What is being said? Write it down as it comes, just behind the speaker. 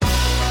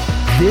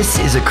This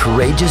is a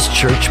Courageous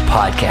Church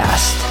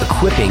podcast,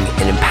 equipping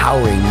and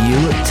empowering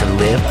you to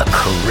live a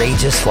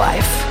courageous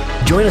life.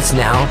 Join us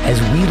now as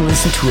we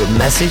listen to a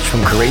message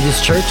from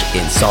Courageous Church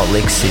in Salt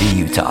Lake City,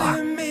 Utah.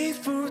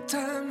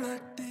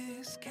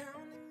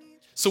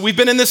 So we've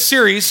been in this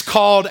series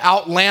called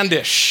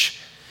Outlandish.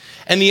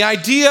 And the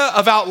idea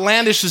of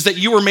outlandish is that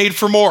you were made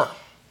for more.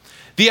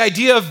 The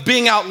idea of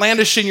being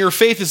outlandish in your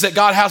faith is that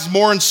God has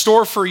more in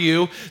store for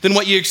you than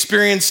what you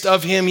experienced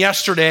of him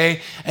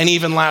yesterday and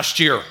even last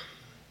year.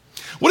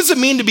 What does it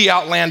mean to be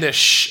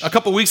outlandish? A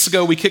couple weeks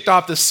ago, we kicked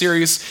off this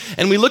series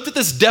and we looked at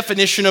this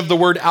definition of the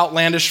word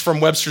outlandish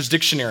from Webster's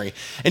dictionary.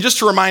 And just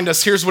to remind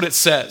us, here's what it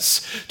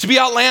says. To be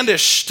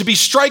outlandish, to be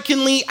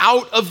strikingly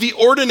out of the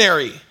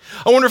ordinary.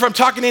 I wonder if I'm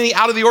talking to any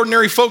out of the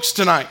ordinary folks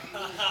tonight.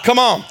 Come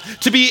on.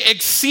 To be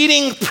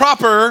exceeding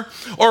proper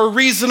or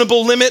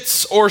reasonable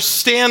limits or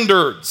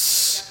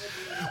standards.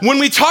 When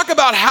we talk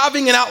about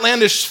having an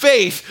outlandish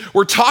faith,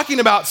 we're talking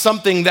about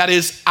something that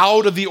is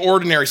out of the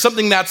ordinary,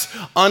 something that's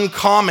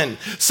uncommon,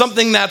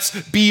 something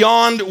that's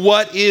beyond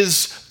what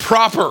is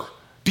proper,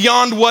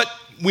 beyond what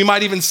we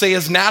might even say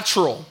is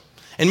natural.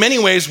 In many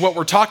ways, what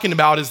we're talking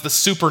about is the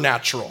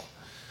supernatural.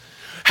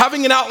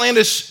 Having an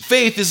outlandish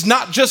faith is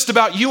not just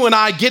about you and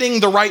I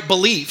getting the right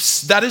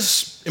beliefs. That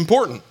is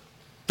important.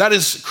 That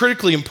is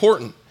critically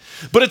important.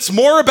 But it's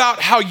more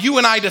about how you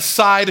and I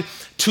decide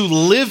to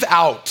live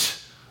out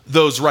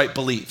those right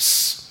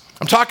beliefs.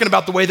 I'm talking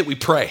about the way that we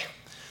pray.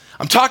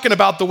 I'm talking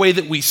about the way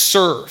that we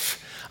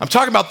serve. I'm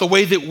talking about the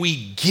way that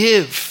we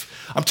give.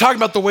 I'm talking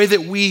about the way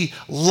that we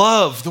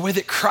love, the way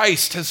that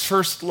Christ has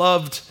first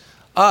loved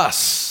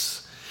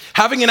us.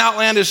 Having an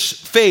outlandish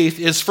faith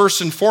is first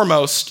and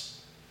foremost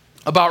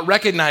about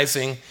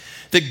recognizing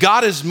that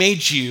God has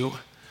made you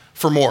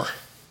for more.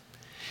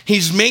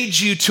 He's made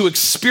you to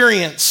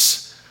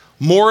experience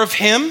more of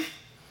him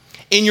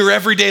in your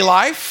everyday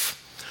life,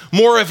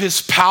 more of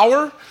his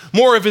power,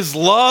 more of his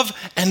love,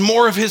 and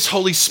more of his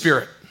Holy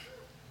Spirit.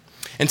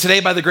 And today,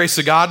 by the grace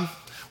of God,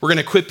 we're going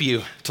to equip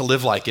you to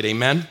live like it,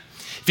 amen?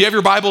 If you have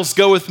your Bibles,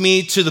 go with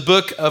me to the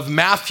book of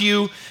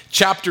Matthew,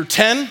 chapter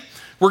 10.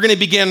 We're going to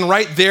begin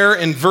right there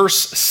in verse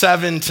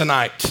 7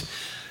 tonight.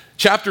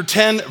 Chapter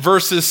 10,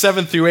 verses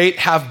 7 through 8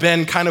 have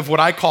been kind of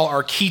what I call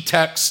our key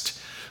text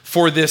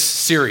for this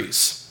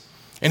series.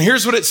 And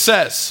here's what it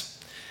says.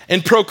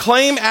 And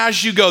proclaim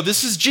as you go.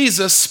 This is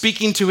Jesus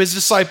speaking to his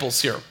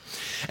disciples here.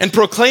 And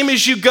proclaim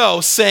as you go,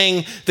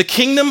 saying, the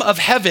kingdom of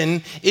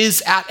heaven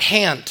is at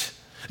hand.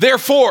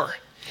 Therefore,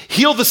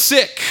 heal the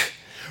sick,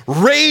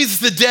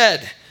 raise the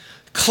dead,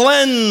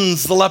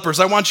 cleanse the lepers.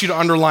 I want you to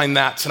underline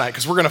that tonight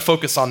because we're going to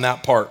focus on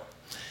that part.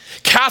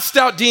 Cast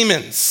out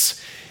demons.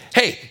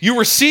 Hey, you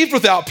received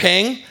without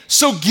paying,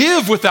 so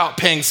give without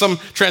paying. Some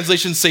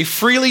translations say,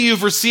 freely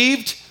you've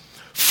received,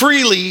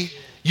 freely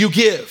you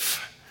give.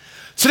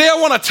 Today,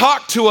 I want to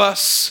talk to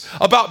us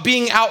about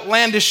being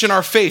outlandish in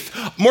our faith,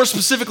 more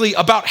specifically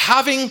about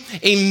having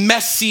a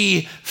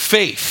messy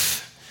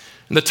faith.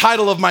 And the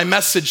title of my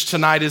message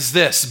tonight is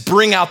this: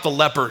 Bring out the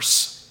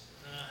lepers.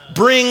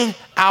 Bring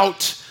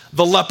out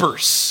the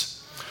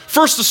lepers.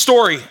 First, a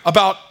story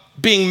about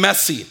being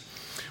messy.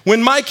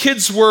 When my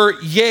kids were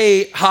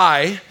yay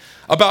high,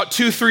 about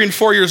 2, 3, and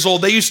 4 years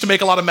old, they used to make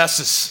a lot of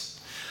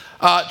messes.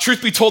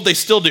 Truth be told, they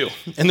still do,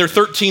 and they're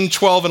 13,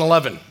 12, and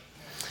 11.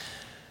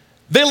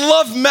 They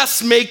love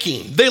mess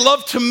making. They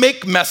love to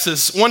make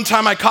messes. One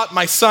time I caught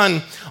my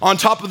son on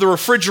top of the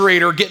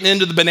refrigerator getting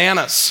into the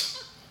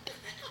bananas.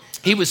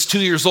 He was 2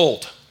 years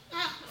old.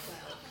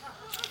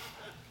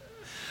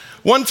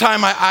 One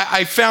time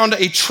I found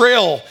a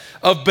trail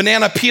of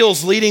banana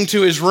peels leading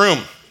to his room.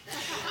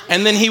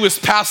 And then he was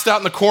passed out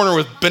in the corner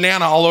with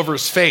banana all over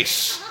his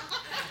face.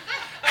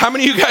 How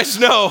many of you guys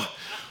know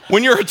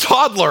when you're a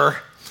toddler,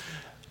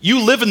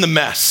 you live in the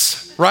mess,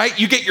 right?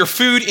 You get your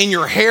food in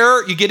your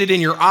hair, you get it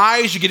in your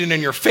eyes, you get it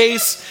in your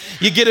face,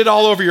 you get it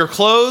all over your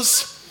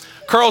clothes.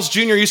 Carl's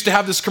Jr. used to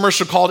have this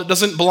commercial called, "It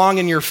doesn't belong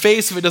in your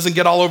face if it doesn't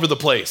get all over the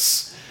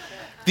place."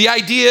 The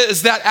idea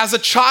is that as a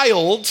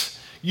child,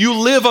 you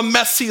live a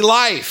messy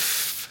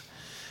life.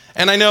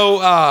 And I know,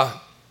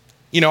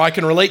 I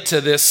can relate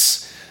to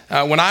this.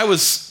 When I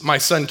was my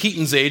son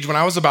Keaton's age, when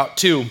I was about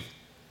 2,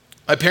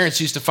 my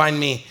parents used to find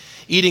me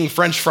eating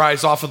French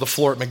fries off of the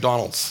floor at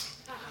McDonald's.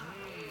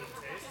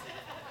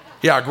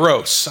 Yeah,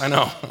 gross. I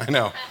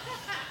know.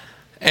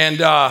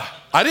 And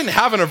I didn't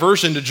have an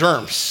aversion to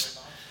germs.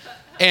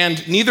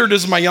 And neither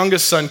does my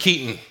youngest son,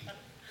 Keaton.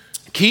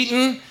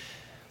 Keaton,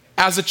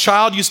 as a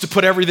child, used to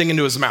put everything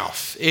into his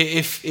mouth.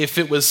 If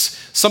it was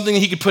something that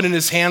he could put in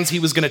his hands, he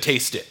was going to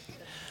taste it.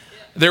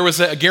 There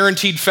was a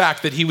guaranteed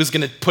fact that he was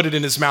going to put it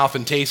in his mouth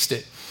and taste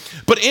it.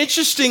 But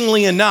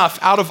interestingly enough,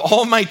 out of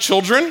all my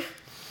children,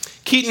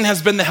 Keaton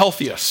has been the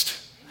healthiest.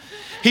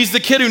 He's the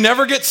kid who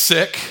never gets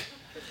sick.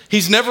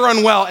 He's never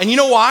unwell. And you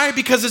know why?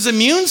 Because his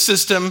immune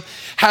system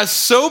has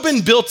so been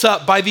built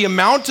up by the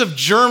amount of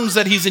germs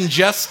that he's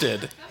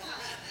ingested.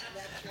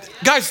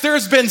 Guys,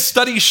 there's been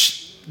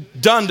studies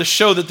done to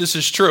show that this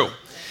is true.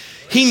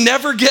 He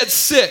never gets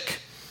sick.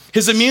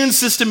 His immune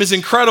system is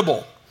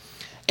incredible.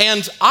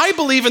 And I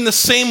believe in the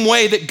same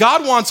way that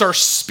God wants our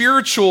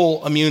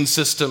spiritual immune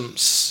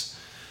systems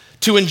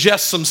to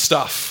ingest some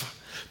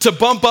stuff, to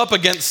bump up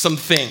against some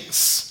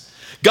things.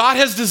 God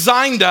has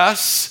designed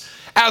us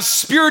as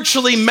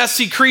spiritually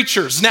messy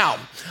creatures. Now,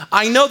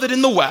 I know that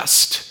in the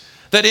West,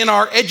 that in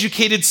our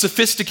educated,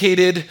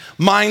 sophisticated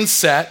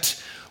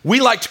mindset, we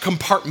like to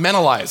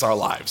compartmentalize our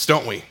lives,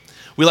 don't we?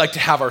 We like to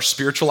have our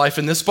spiritual life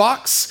in this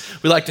box.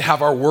 We like to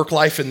have our work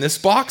life in this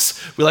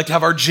box. We like to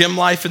have our gym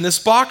life in this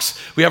box.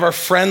 We have our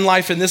friend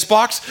life in this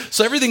box.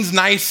 So everything's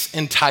nice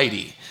and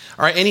tidy.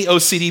 All right, any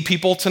OCD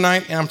people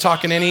tonight? And I'm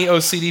talking any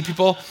OCD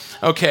people?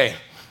 Okay.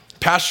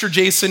 Pastor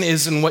Jason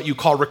is in what you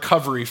call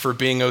recovery for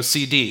being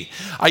OCD.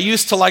 I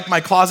used to like my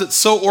closet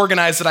so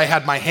organized that I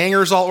had my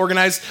hangers all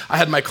organized. I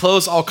had my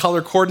clothes all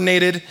color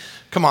coordinated.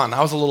 Come on,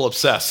 I was a little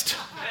obsessed.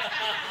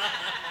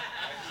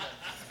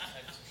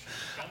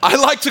 I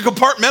like to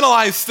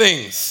compartmentalize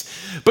things.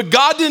 But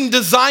God didn't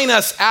design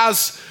us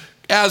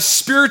as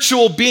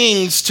spiritual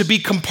beings to be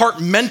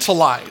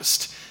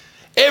compartmentalized.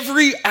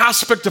 Every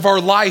aspect of our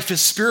life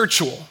is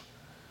spiritual.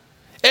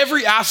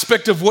 Every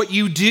aspect of what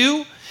you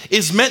do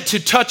is meant to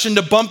touch and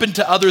to bump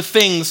into other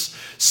things,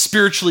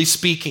 spiritually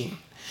speaking.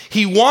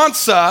 He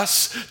wants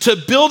us to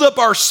build up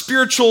our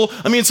spiritual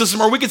immune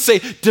system, or we could say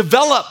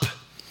develop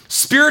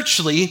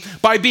spiritually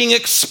by being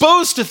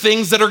exposed to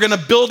things that are going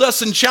to build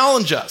us and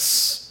challenge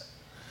us.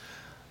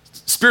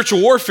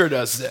 Spiritual warfare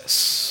does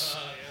this.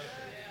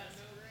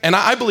 And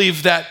I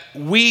believe that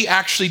we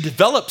actually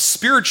develop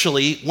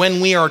spiritually when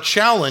we are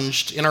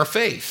challenged in our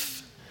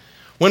faith,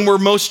 when we're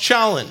most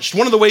challenged.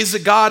 One of the ways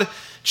that God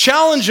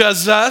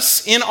challenges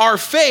us in our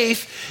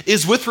faith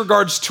is with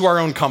regards to our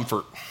own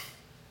comfort.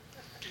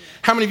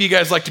 How many of you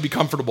guys like to be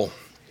comfortable?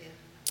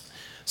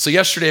 So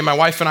yesterday, my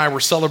wife and I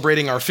were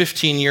celebrating our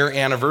 15-year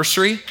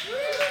anniversary.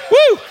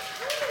 Woo!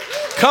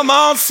 Come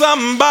on,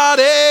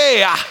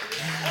 somebody!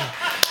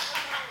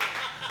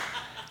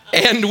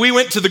 And we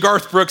went to the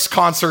Garth Brooks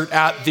concert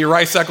at the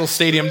Rice-Eccles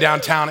Stadium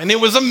downtown, and it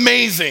was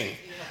amazing.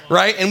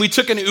 Right? And we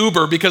took an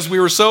Uber because we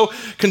were so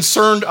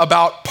concerned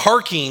about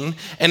parking,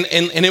 and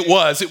it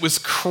was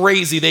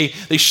crazy.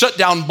 They shut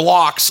down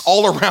blocks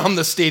all around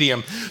the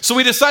stadium. So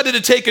we decided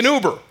to take an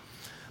Uber.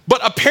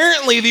 But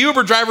apparently the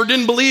Uber driver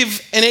didn't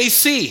believe in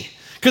AC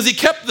because he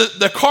kept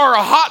the car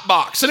a hot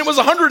box, and it was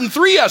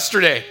 103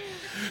 yesterday.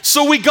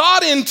 So we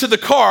got into the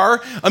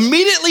car,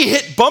 immediately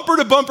hit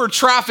bumper-to-bumper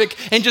traffic,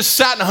 and just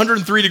sat in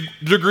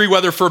 103-degree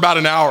weather for about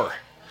an hour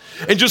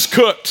and just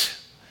cooked.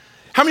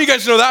 How many of you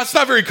guys know that's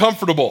not very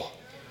comfortable?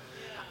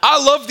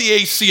 I love the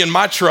AC in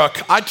my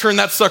truck. I turn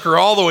that sucker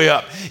all the way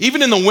up.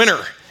 Even in the winter,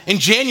 in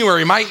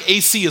January, my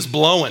AC is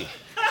blowing.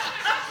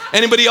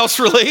 Anybody else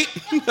relate?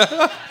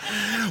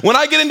 When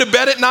I get into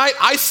bed at night,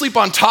 I sleep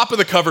on top of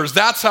the covers.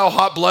 That's how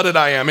hot-blooded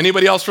I am.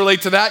 Anybody else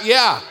relate to that?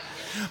 Yeah.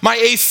 My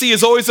AC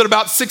is always at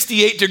about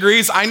 68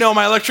 degrees. I know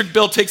my electric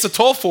bill takes a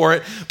toll for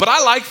it, but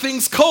I like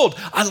things cold.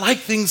 I like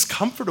things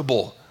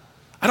comfortable.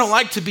 I don't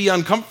like to be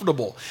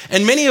uncomfortable.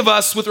 And many of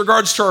us, with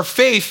regards to our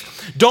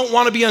faith, don't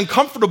want to be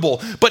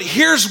uncomfortable. But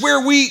here's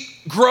where we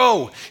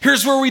grow.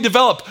 Here's where we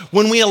develop.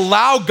 When we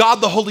allow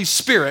God the Holy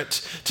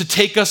Spirit to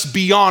take us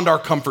beyond our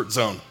comfort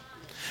zone,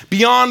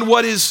 beyond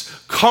what is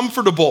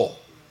comfortable.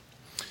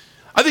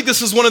 I think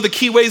this is one of the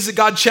key ways that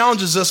God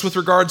challenges us with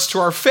regards to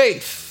our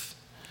faith.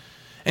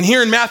 And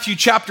here in Matthew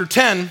chapter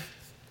 10,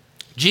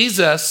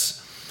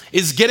 Jesus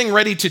is getting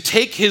ready to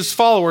take his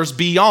followers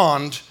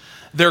beyond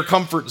their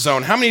comfort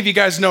zone. How many of you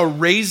guys know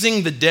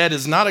raising the dead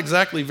is not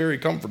exactly very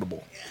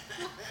comfortable?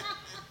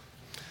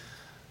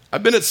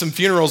 I've been at some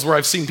funerals where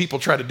I've seen people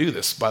try to do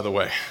this, by the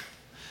way.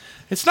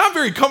 It's not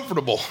very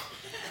comfortable,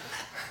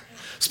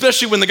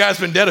 especially when the guy's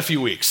been dead a few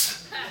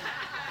weeks.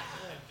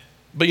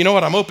 But you know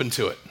what? I'm open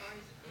to it.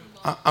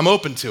 I'm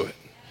open to it.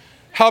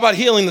 How about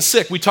healing the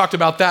sick? We talked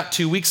about that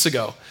 2 weeks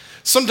ago.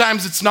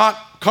 Sometimes it's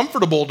not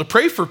comfortable to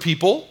pray for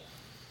people,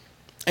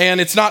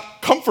 and it's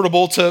not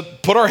comfortable to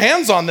put our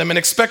hands on them and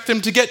expect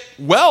them to get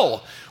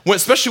well,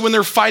 especially when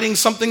they're fighting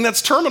something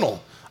that's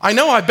terminal. I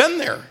know, I've been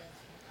there.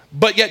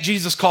 But yet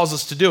Jesus calls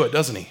us to do it,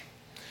 doesn't he?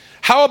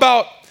 How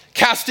about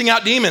casting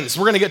out demons?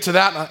 We're going to get to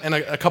that in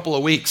a couple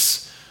of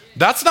weeks.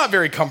 That's not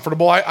very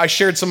comfortable. I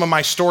shared some of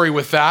my story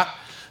with that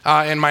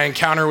in my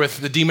encounter with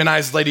the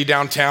demonized lady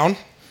downtown.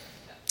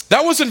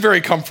 That wasn't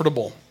very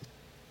comfortable.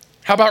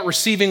 How about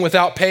receiving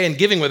without pay and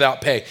giving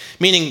without pay?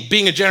 Meaning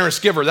being a generous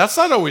giver. That's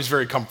not always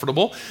very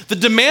comfortable. The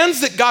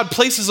demands that God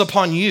places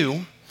upon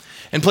you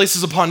and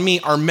places upon me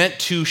are meant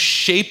to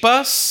shape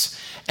us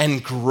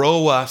and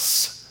grow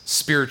us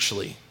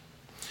spiritually.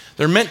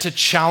 They're meant to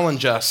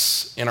challenge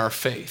us in our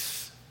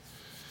faith.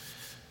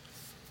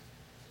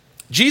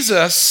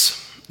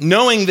 Jesus,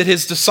 knowing that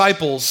his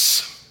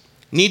disciples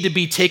need to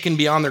be taken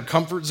beyond their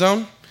comfort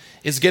zone,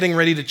 is getting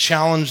ready to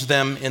challenge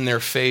them in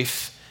their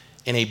faith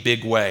in a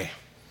big way.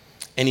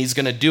 And he's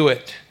going to do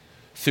it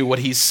through what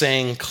he's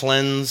saying,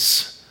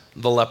 cleanse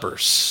the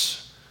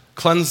lepers.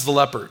 Cleanse the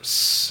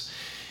lepers.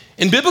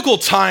 In biblical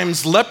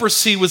times,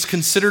 leprosy was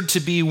considered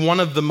to be one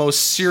of the most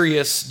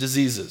serious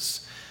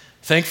diseases.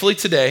 Thankfully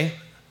today,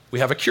 we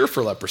have a cure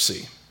for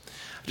leprosy.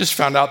 I just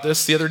found out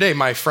this the other day.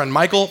 My friend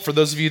Michael, for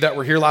those of you that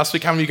were here last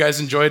week, how many of you guys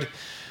enjoyed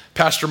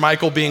Pastor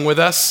Michael being with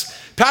us?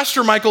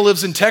 Pastor Michael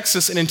lives in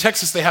Texas, and in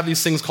Texas they have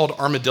these things called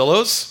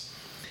armadillos.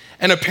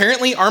 And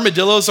apparently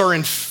armadillos are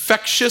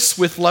infectious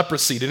with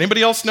leprosy. Did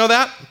anybody else know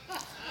that?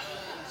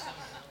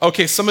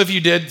 Okay, some of you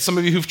did. Some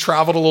of you who've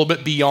traveled a little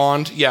bit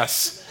beyond,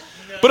 yes.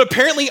 But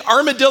apparently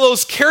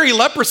armadillos carry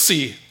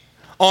leprosy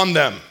on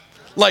them.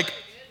 Like,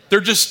 they're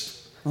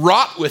just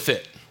rot with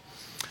it.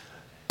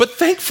 But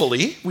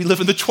thankfully, we live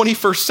in the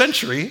 21st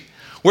century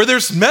where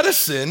there's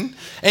medicine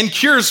and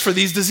cures for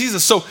these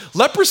diseases. So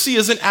leprosy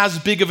isn't as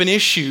big of an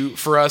issue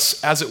for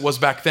us as it was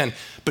back then.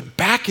 But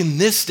back in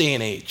this day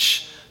and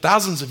age,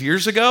 thousands of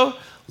years ago,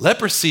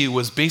 leprosy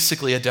was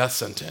basically a death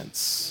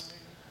sentence.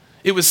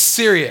 It was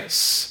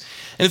serious.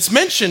 And it's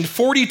mentioned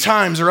 40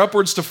 times or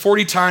upwards to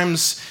 40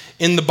 times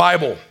in the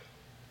Bible.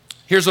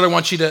 Here's what I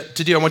want you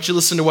to do. I want you to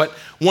listen to what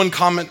one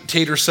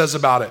commentator says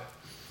about it.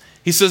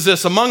 He says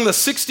this: among the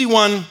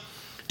 61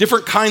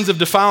 different kinds of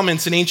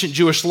defilements in ancient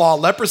Jewish law,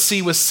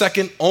 leprosy was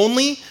second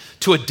only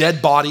to a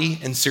dead body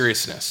in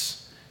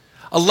seriousness.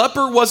 A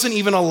leper wasn't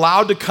even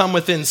allowed to come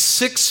within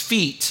 6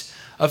 feet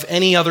of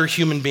any other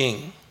human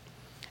being,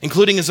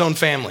 including his own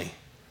family.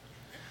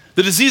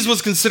 The disease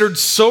was considered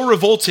so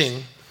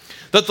revolting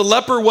that the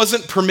leper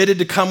wasn't permitted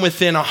to come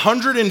within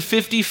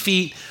 150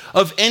 feet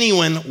of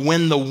anyone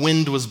when the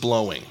wind was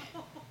blowing.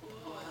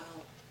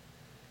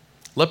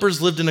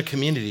 Lepers lived in a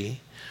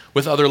community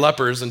with other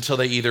lepers until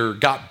they either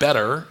got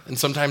better, and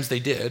sometimes they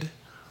did,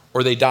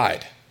 or they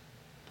died.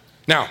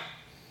 Now,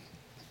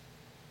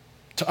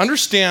 to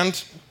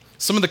understand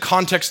some of the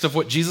context of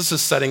what Jesus is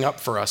setting up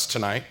for us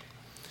tonight,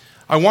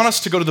 I want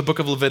us to go to the book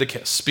of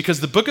Leviticus, because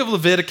the book of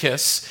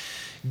Leviticus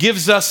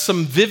gives us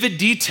some vivid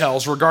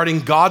details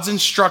regarding God's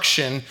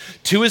instruction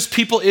to his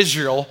people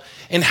Israel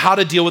and how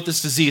to deal with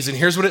this disease. And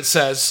here's what it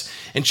says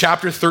in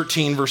chapter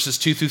 13, verses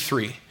 2 through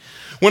 3.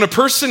 When a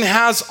person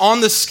has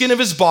on the skin of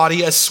his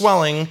body a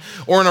swelling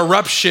or an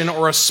eruption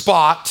or a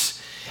spot,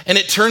 and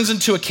it turns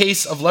into a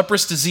case of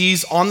leprous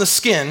disease on the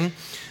skin,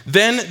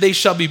 then they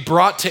shall be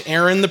brought to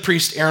Aaron the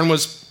priest. Aaron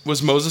was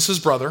Moses'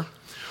 brother,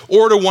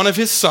 or to one of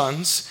his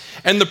sons,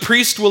 and the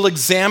priest will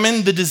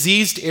examine the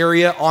diseased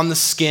area on the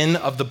skin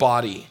of the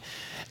body.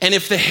 And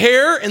if the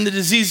hair in the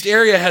diseased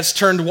area has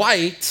turned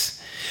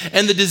white,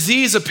 and the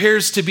disease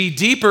appears to be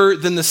deeper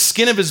than the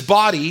skin of his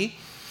body,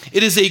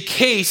 it is a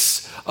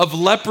case of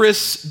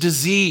leprous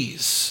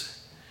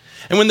disease.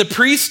 And when the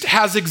priest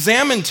has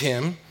examined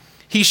him,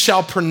 he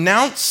shall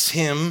pronounce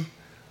him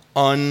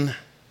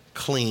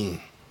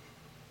unclean.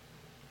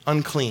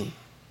 Unclean.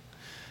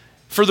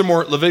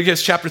 Furthermore,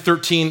 Leviticus chapter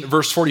 13,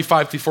 verse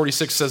 45 through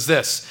 46 says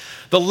this: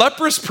 the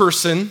leprous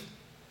person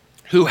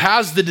who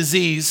has the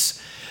disease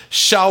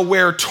shall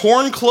wear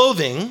torn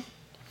clothing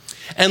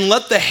and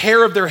let the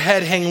hair of their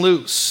head hang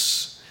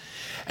loose.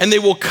 And they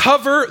will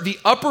cover the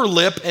upper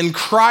lip and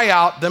cry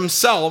out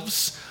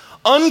themselves,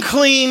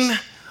 unclean,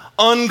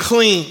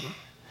 unclean.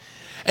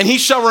 And he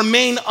shall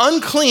remain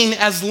unclean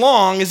as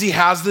long as he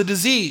has the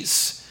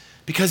disease,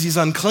 because he's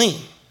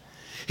unclean.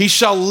 He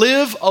shall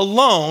live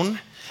alone,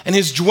 and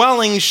his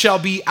dwelling shall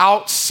be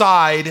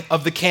outside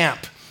of the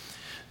camp.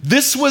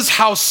 This was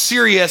how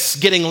serious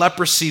getting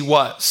leprosy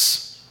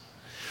was.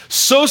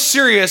 So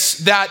serious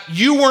that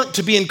you weren't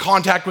to be in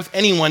contact with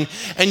anyone,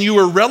 and you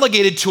were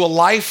relegated to a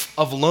life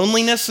of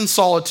loneliness and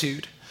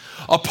solitude,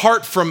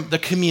 apart from the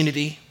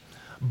community,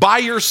 by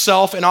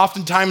yourself, and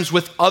oftentimes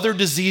with other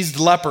diseased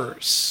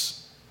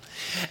lepers.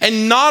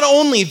 And not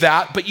only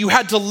that, but you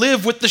had to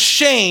live with the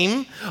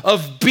shame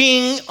of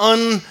being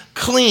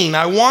unclean.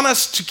 I want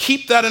us to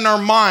keep that in our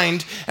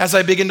mind as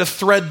I begin to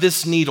thread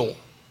this needle.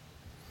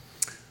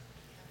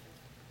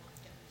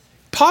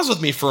 Pause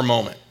with me for a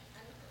moment.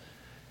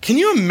 Can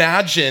you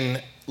imagine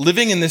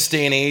living in this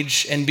day and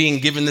age and being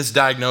given this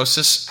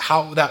diagnosis,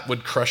 how that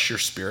would crush your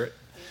spirit?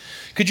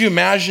 Could you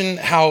imagine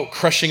how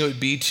crushing it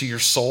would be to your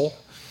soul?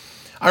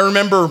 I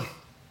remember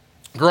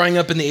growing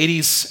up in the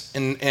 80s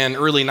and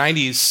early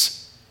 90s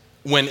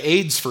when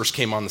AIDS first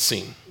came on the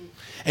scene,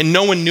 and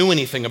no one knew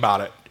anything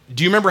about it.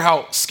 Do you remember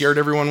how scared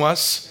everyone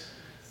was?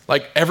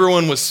 Like,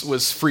 everyone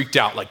was freaked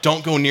out. Like,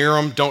 don't go near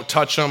them, don't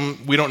touch them,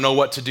 we don't know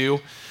what to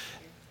do.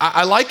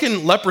 I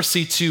liken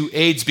leprosy to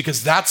AIDS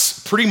because that's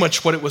pretty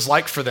much what it was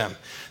like for them.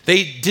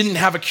 They didn't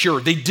have a cure.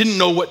 They didn't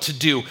know what to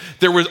do.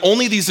 There were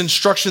only these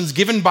instructions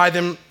given by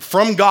them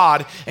from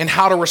God and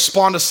how to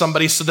respond to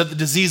somebody so that the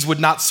disease would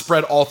not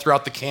spread all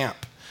throughout the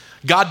camp.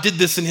 God did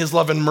this in his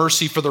love and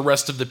mercy for the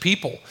rest of the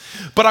people.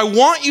 But I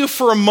want you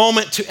for a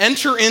moment to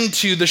enter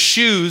into the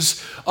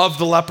shoes of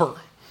the leper,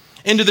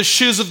 into the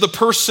shoes of the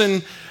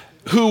person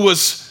who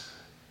was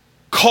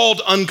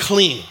called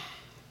unclean.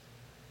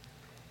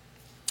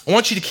 I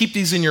want you to keep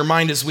these in your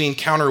mind as we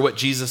encounter what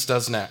Jesus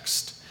does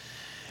next,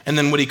 and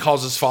then what he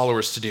calls his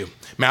followers to do.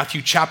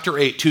 Matthew chapter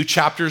 8, 2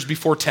 chapters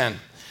before 10.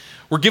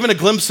 We're given a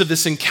glimpse of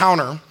this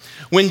encounter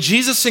when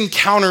Jesus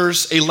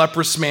encounters a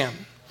leprous man.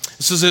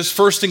 This is his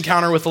first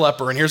encounter with a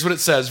leper, and here's what it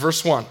says,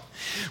 verse 1.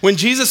 When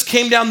Jesus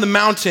came down the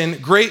mountain,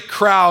 great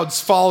crowds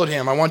followed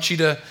him. I want you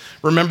to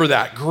Remember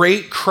that.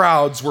 Great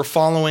crowds were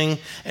following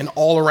and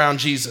all around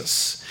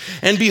Jesus.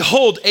 And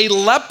behold, a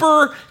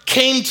leper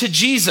came to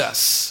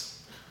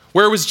Jesus.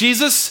 Where was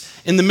Jesus?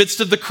 In the midst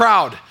of the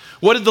crowd.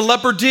 What did the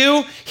leper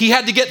do? He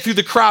had to get through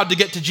the crowd to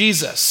get to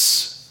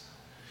Jesus.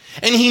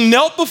 And he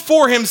knelt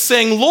before him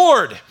saying,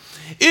 Lord,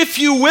 if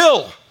you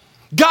will,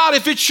 God,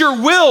 if it's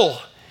your will,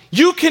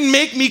 you can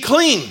make me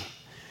clean.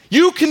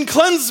 You can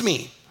cleanse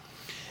me.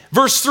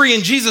 Verse 3,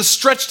 and Jesus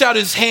stretched out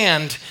his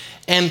hand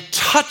and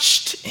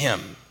touched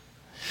him,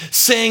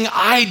 saying,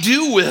 I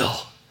do will,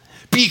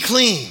 be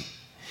clean.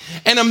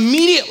 And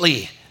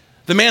immediately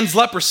the man's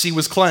leprosy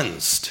was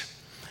cleansed.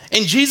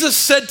 And Jesus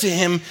said to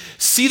him,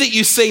 see that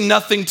you say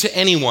nothing to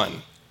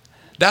anyone.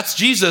 That's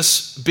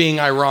Jesus being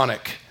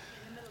ironic.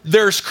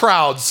 There's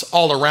crowds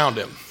all around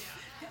him.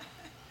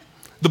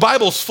 The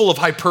Bible's full of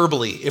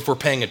hyperbole if we're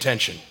paying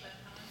attention.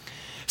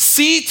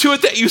 See to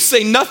it that you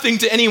say nothing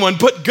to anyone,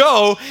 but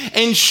go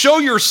and show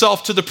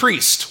yourself to the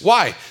priest.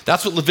 Why?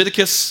 That's what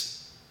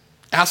Leviticus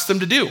asked them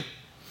to do.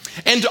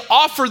 And to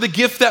offer the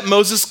gift that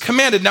Moses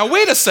commanded. Now,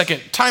 wait a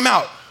second, time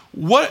out.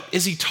 What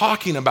is he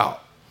talking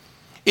about?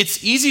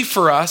 It's easy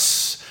for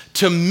us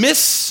to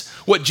miss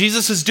what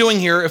Jesus is doing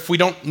here if we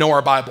don't know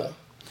our Bible.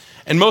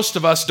 And most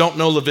of us don't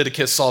know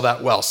Leviticus all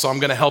that well, so I'm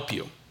going to help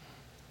you.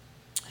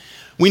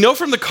 We know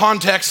from the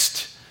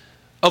context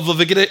of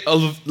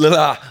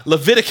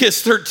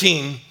Leviticus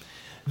 13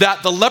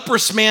 that the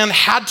leprous man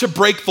had to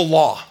break the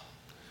law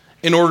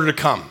in order to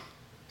come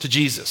to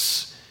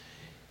Jesus.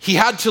 He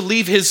had to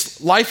leave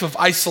his life of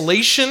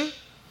isolation,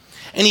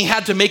 and he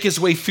had to make his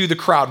way through the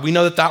crowd. We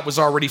know that that was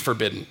already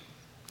forbidden.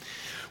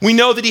 We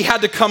know that he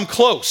had to come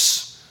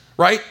close,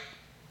 right?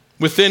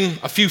 Within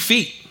a few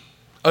feet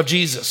of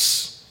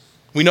Jesus.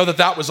 We know that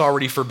that was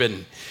already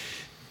forbidden.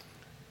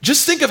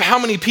 Just think of how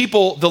many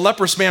people the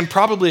leprous man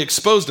probably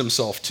exposed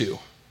himself to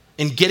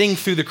in getting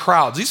through the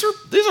crowds. These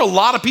are a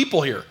lot of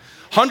people here.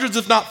 Hundreds,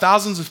 if not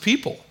thousands of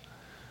people.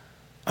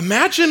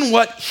 Imagine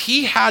what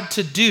he had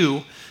to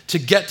do to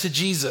get to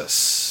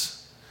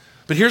Jesus.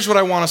 But here's what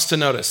I want us to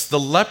notice. The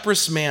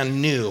leprous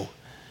man knew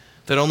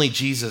that only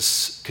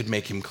Jesus could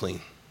make him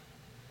clean.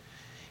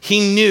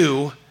 He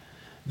knew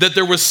that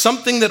there was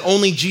something that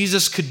only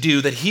Jesus could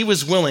do, that he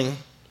was willing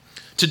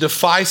to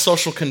defy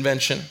social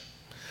convention,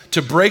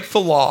 to break the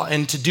law,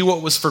 and to do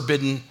what was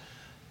forbidden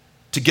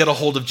to get a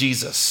hold of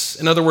Jesus.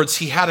 In other words,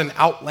 he had an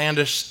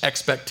outlandish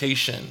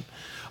expectation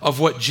of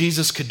what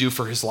Jesus could do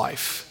for his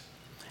life.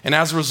 And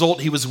as a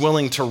result, he was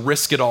willing to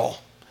risk it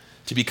all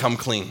to become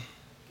clean.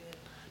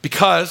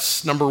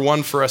 Because, number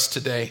one for us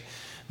today,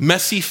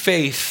 messy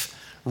faith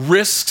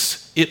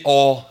risks it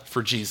all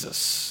for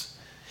Jesus.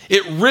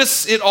 It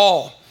risks it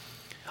all.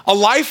 A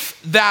life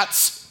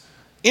that's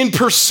in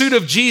pursuit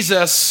of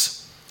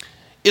Jesus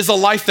is a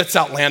life that's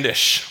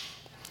outlandish.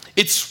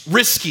 It's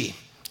risky.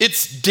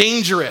 It's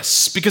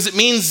dangerous because it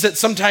means that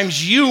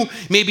sometimes you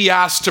may be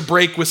asked to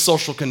break with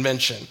social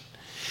convention.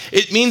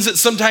 It means that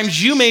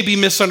sometimes you may be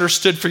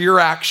misunderstood for your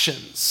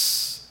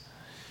actions.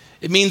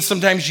 It means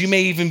sometimes you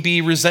may even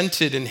be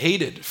resented and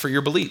hated for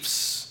your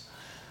beliefs.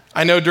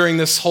 I know during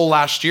this whole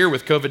last year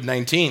with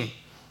COVID-19,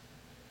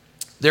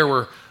 there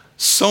were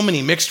so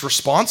many mixed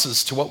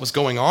responses to what was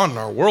going on in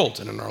our world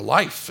and in our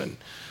life, and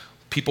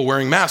people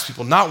wearing masks,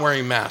 people not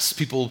wearing masks,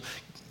 people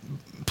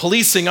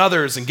policing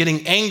others and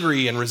getting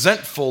angry and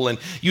resentful, and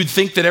you'd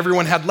think that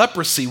everyone had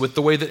leprosy with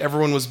the way that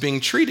everyone was being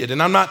treated.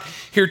 And I'm not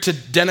here to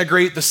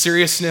denigrate the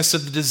seriousness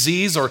of the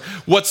disease or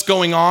what's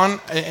going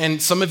on,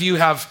 and some of you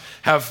have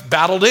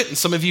battled it, and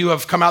some of you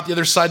have come out the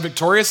other side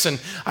victorious, and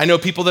I know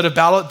people that have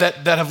battled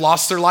that have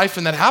lost their life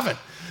and that haven't.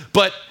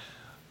 But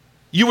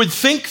you would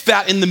think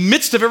that in the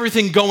midst of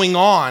everything going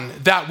on,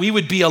 that we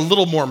would be a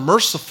little more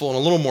merciful and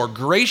a little more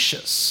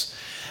gracious.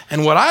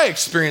 And what I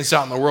experienced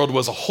out in the world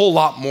was a whole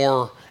lot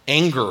more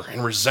anger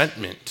and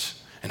resentment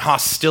and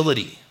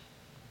hostility.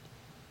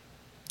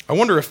 I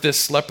wonder if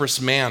this leprous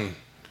man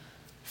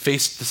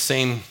faced the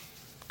same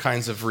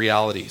kinds of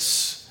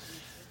realities.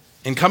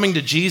 In coming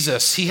to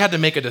Jesus, he had to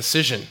make a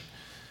decision.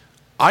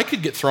 I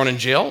could get thrown in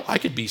jail. I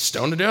could be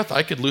stoned to death.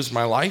 I could lose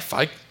my life.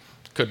 I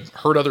could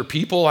hurt other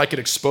people. I could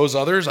expose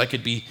others. I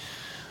could be,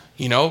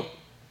 the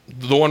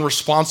one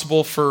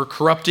responsible for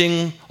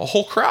corrupting a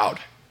whole crowd.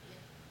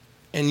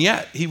 And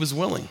yet, he was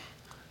willing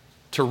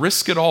to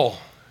risk it all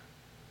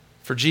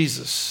for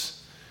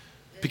Jesus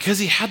because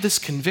he had this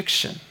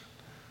conviction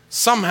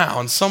somehow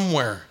and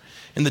somewhere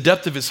in the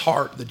depth of his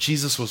heart that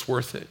Jesus was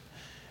worth it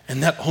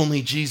and that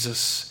only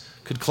Jesus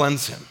could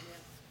cleanse him.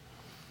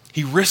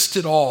 He risked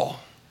it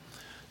all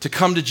to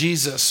come to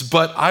Jesus.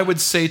 But I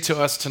would say to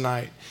us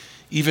tonight,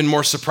 even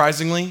more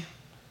surprisingly,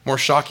 more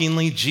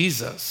shockingly,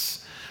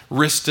 Jesus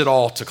risked it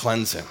all to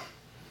cleanse him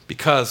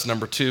because,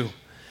 number two,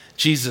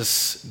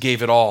 Jesus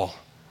gave it all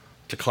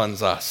to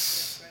cleanse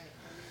us.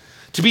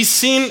 To be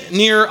seen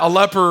near a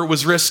leper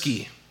was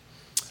risky,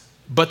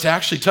 but to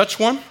actually touch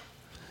one,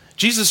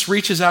 Jesus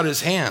reaches out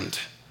his hand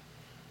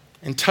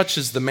and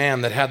touches the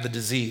man that had the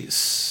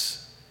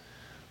disease.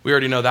 We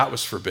already know that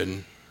was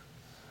forbidden.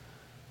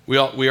 We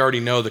already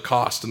know the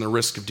cost and the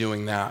risk of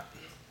doing that.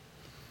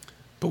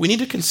 But we need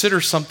to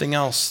consider something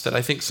else that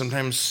I think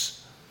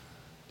sometimes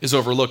is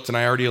overlooked, and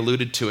I already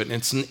alluded to it,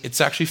 and it's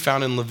actually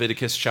found in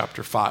Leviticus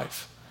chapter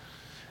 5.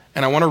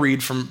 And I want to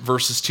read from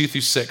verses 2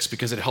 through 6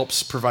 because it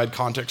helps provide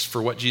context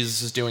for what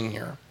Jesus is doing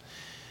here.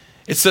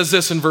 It says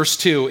this in verse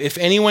 2, if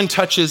anyone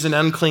touches an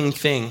unclean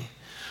thing,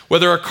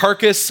 whether a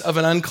carcass of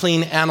an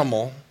unclean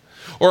animal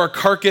or a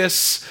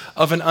carcass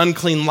of an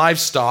unclean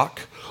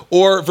livestock,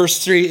 or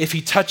verse 3, if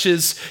he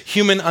touches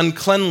human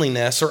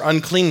uncleanliness or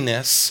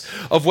uncleanness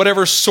of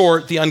whatever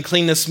sort the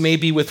uncleanness may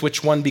be with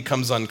which one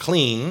becomes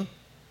unclean.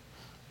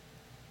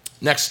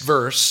 Next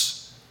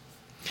verse.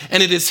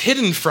 And it is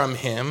hidden from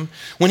him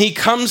when he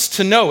comes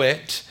to know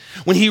it,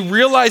 when he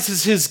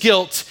realizes his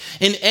guilt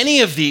in any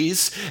of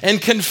these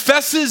and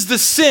confesses the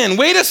sin.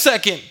 Wait a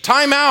second,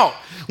 time out.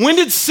 When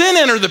did sin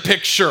enter the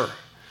picture?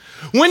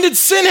 When did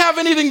sin have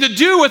anything to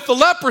do with the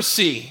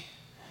leprosy?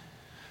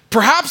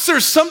 Perhaps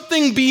there's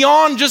something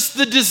beyond just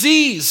the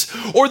disease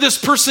or this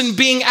person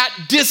being at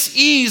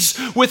dis-ease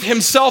with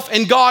himself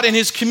and God and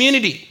his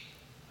community.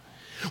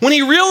 When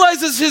he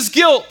realizes his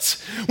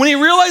guilt, when he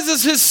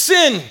realizes his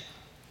sin,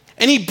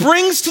 and he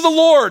brings to the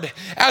Lord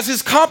as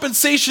his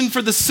compensation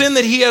for the sin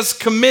that he has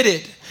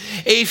committed,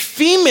 a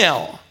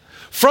female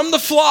from the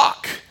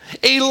flock,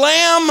 a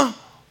lamb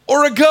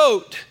or a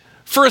goat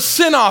for a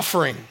sin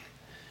offering,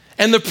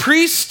 and the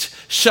priest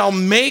shall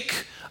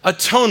make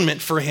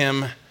atonement for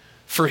him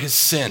for his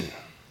sin.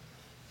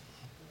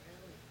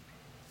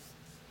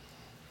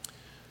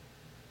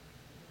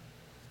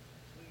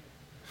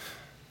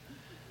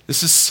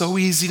 This is so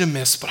easy to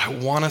miss, but I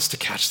want us to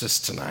catch this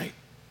tonight.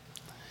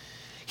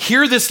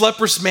 Here, this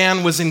leprous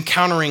man was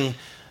encountering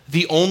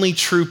the only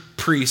true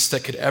priest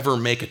that could ever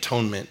make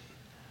atonement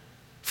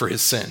for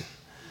his sin.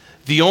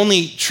 The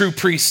only true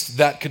priest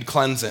that could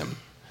cleanse him,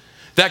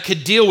 that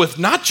could deal with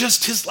not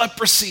just his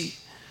leprosy,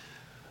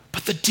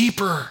 but the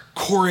deeper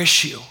core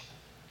issue,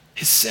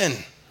 his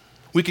sin.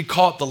 We could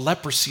call it the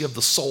leprosy of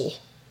the soul.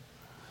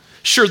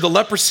 Sure, the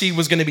leprosy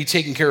was going to be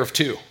taken care of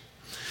too.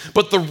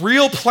 But the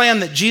real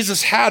plan that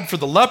Jesus had for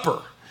the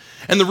leper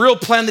and the real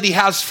plan that he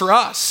has for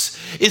us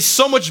is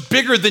so much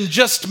bigger than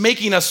just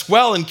making us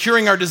well and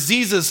curing our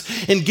diseases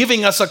and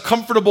giving us a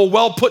comfortable,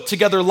 well put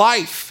together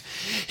life.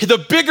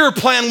 The bigger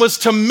plan was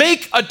to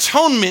make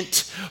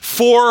atonement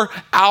for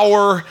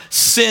our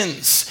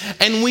sins.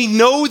 And we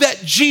know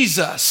that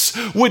Jesus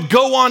would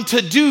go on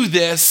to do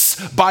this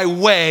by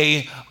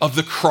way of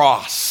the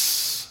cross.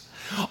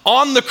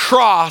 On the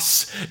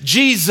cross,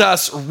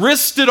 Jesus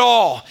risked it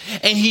all,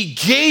 and he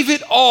gave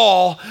it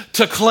all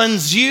to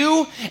cleanse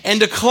you and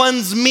to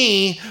cleanse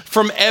me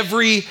from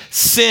every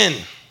sin.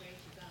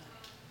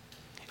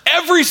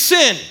 Every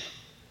sin.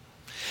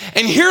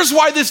 And here's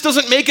why this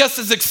doesn't make us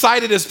as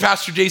excited as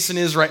Pastor Jason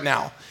is right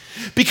now.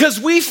 Because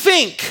we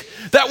think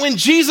that when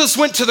Jesus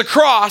went to the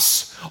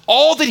cross,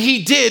 all that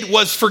he did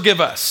was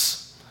forgive us.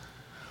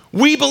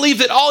 We believe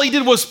that all he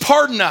did was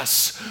pardon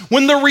us,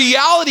 when the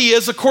reality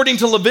is, according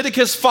to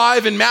Leviticus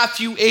 5 and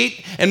Matthew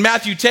 8 and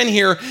Matthew 10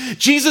 here,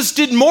 Jesus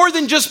did more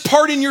than just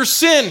pardon your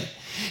sin.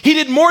 He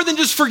did more than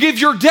just forgive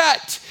your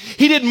debt.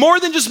 He did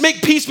more than just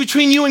make peace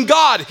between you and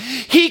God.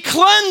 He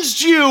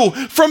cleansed you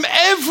from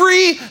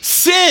every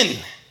sin.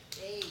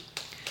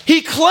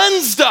 He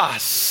cleansed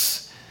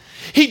us.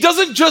 He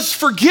doesn't just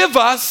forgive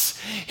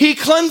us, he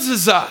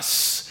cleanses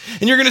us.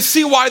 And you're going to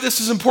see why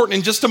this is important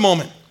in just a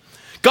moment.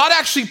 God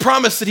actually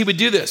promised that he would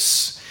do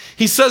this.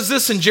 He says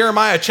this in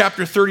Jeremiah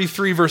chapter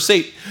 33, verse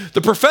 8. The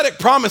prophetic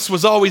promise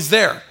was always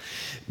there.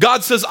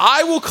 God says,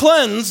 I will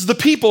cleanse the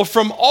people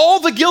from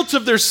all the guilt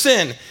of their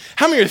sin.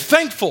 How many are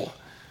thankful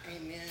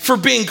for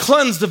being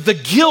cleansed of the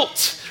guilt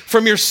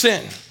from your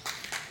sin?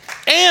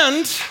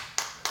 And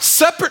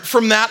separate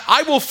from that,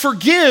 I will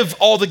forgive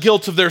all the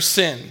guilt of their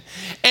sin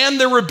and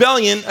their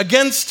rebellion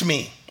against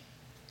me.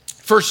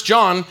 1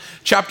 John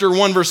chapter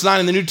 1, verse 9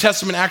 in the New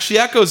Testament actually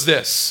echoes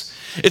this.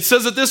 It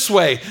says it this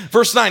way,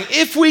 verse 9,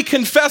 if we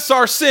confess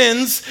our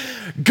sins,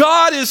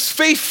 God is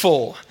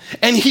faithful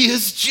and he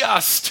is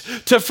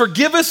just to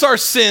forgive us our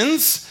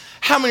sins.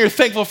 How many are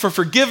thankful for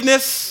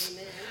forgiveness?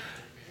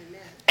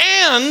 Amen.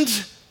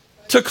 And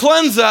to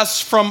cleanse us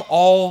from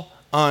all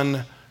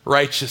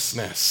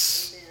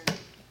unrighteousness.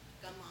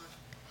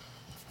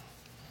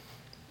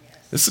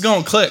 This is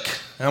going to click.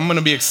 I'm going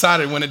to be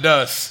excited when it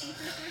does.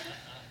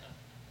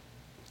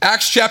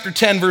 Acts chapter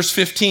 10, verse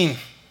 15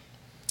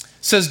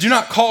 says, do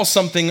not call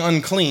something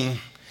unclean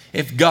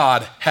if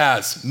God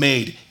has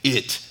made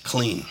it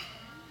clean.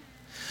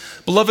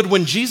 Beloved,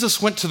 when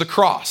Jesus went to the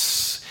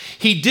cross,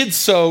 he did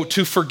so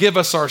to forgive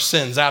us our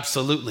sins,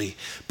 absolutely.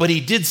 But he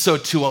did so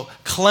to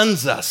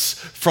cleanse us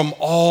from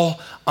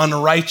all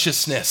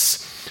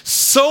unrighteousness.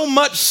 So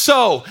much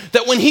so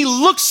that when he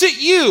looks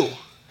at you,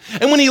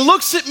 and when he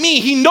looks at me,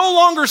 he no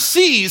longer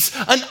sees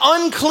an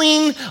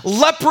unclean,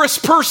 leprous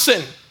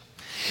person.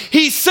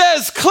 He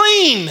says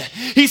clean.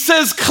 He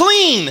says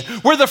clean,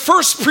 where the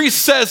first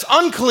priest says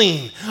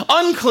unclean,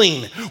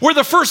 unclean, where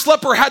the first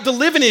leper had to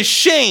live in his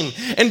shame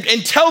and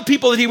tell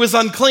people that he was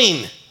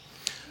unclean.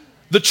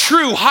 the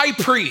true high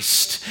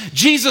priest,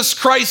 Jesus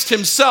Christ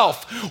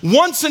himself,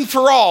 once and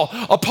for all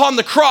upon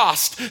the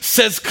cross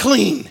says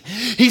clean.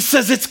 He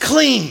says it's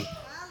clean.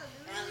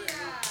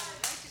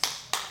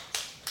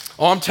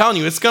 Oh, I'm telling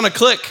you, it's going to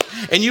click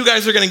and you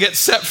guys are going to get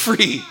set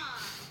free.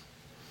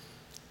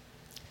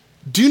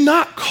 Do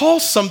not call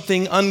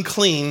something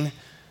unclean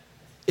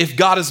if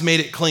God has made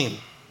it clean.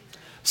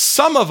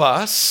 Some of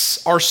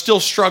us are still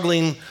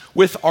struggling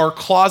with our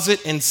closet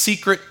and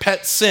secret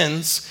pet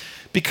sins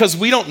because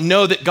we don't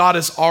know that God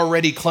has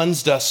already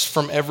cleansed us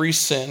from every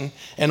sin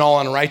and all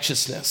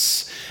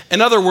unrighteousness.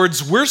 In other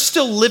words, we're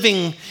still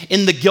living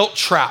in the guilt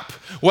trap,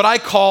 what I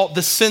call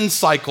the sin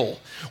cycle.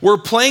 We're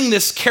playing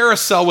this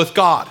carousel with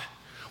God,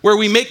 where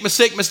we make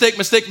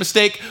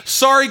mistake.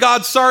 Sorry,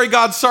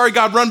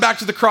 God, run back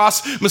to the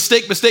cross.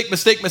 Mistake.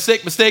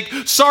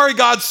 Sorry,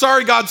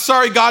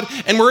 God.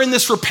 And we're in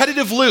this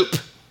repetitive loop.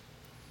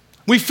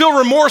 We feel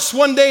remorse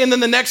one day, and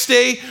then the next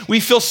day we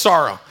feel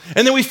sorrow.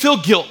 And then we feel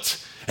guilt.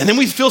 And then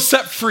we feel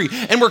set free.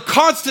 And we're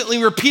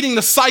constantly repeating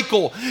the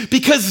cycle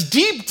because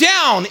deep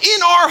down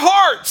in our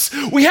hearts,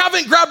 we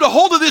haven't grabbed a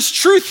hold of this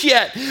truth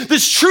yet.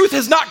 This truth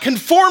has not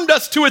conformed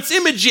us to its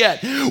image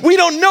yet. We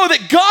don't know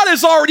that God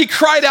has already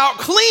cried out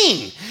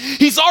clean.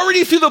 He's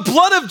already, through the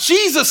blood of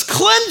Jesus,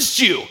 cleansed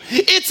you.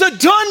 It's a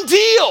done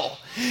deal.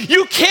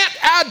 You can't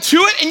add to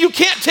it and you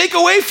can't take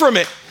away from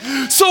it.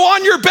 So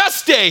on your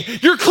best day,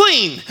 you're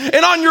clean.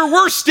 And on your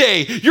worst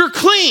day, you're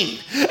clean.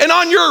 And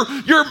on your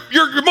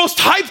most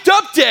hyped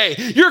up day,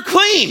 you're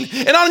clean.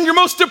 And on your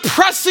most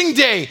depressing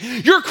day,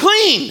 you're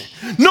clean.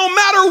 No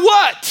matter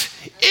what,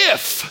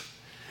 if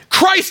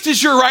Christ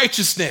is your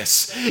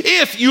righteousness,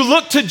 if you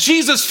look to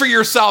Jesus for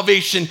your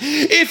salvation,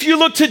 if you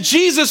look to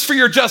Jesus for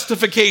your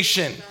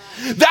justification,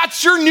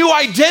 that's your new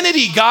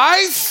identity,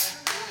 guys.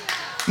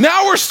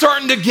 Now we're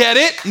starting to get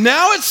it.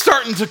 Now it's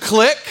starting to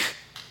click.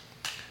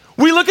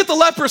 We look at the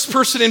leprous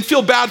person and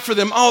feel bad for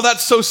them. Oh,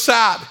 that's so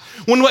sad.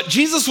 When what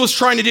Jesus was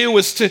trying to do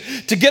was to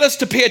get us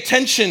to pay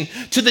attention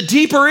to the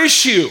deeper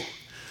issue.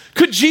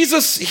 Could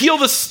Jesus heal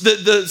the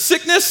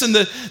sickness and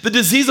the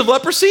disease of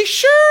leprosy?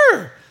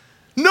 Sure.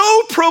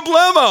 No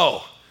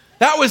problemo.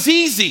 That was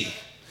easy.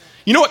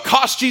 You know what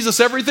cost Jesus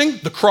everything?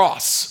 The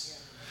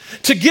cross.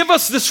 To give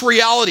us this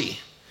reality,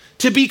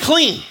 to be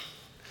clean.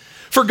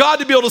 For God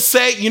to be able to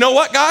say, you know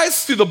what,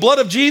 guys? Through the blood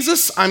of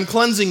Jesus, I'm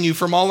cleansing you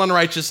from all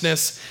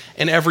unrighteousness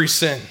and every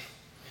sin.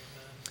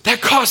 That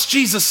cost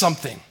Jesus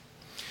something.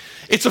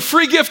 It's a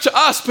free gift to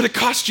us, but it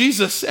cost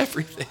Jesus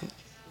everything.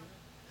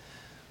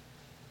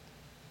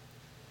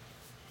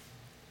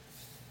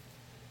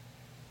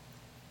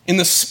 In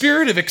the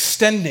spirit of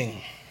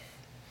extending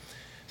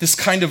this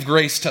kind of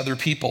grace to other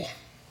people,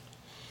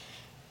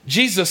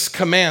 Jesus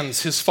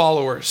commands his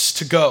followers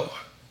to go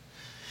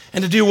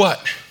and to do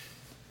what?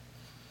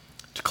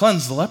 To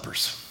cleanse the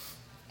lepers.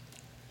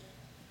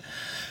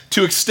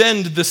 To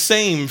extend the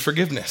same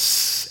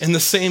forgiveness and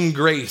the same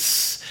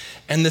grace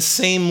and the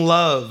same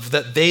love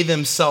that they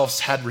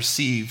themselves had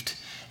received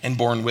and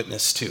borne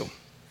witness to.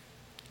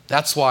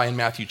 That's why in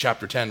Matthew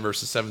chapter 10,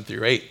 verses 7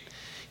 through 8,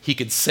 he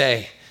could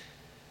say,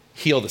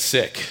 heal the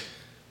sick,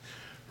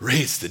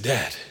 raise the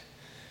dead,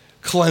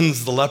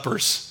 cleanse the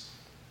lepers.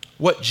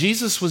 What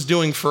Jesus was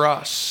doing for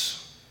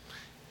us,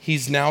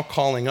 he's now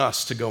calling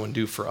us to go and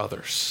do for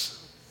others.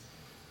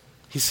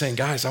 He's saying,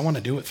 guys, I want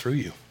to do it through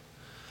you.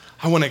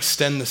 I want to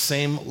extend the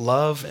same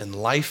love and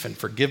life and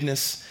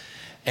forgiveness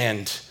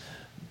and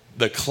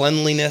the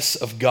cleanliness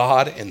of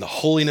God and the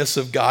holiness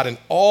of God and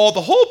the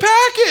whole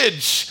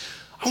package.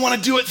 I want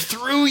to do it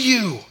through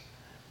you.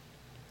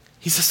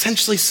 He's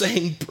essentially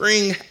saying,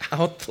 bring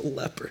out the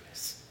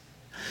lepers.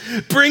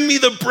 Bring me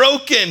the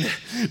broken.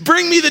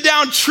 Bring me the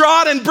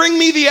downtrodden. Bring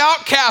me the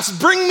outcast.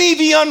 Bring me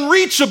the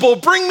unreachable.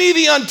 Bring me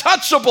the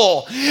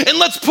untouchable. And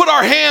let's put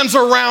our hands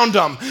around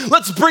them.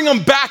 Let's bring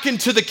them back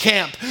into the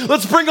camp.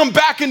 Let's bring them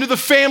back into the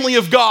family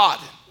of God.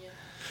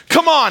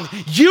 Come on,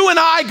 you and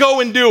I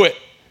go and do it.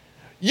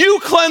 You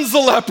cleanse the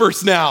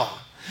lepers now.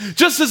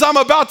 Just as I'm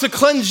about to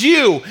cleanse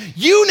you,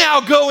 you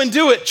now go and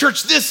do it.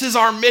 Church, this is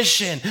our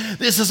mission.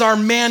 This is our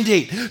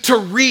mandate to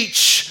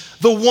reach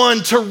the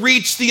one, to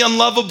reach the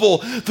unlovable,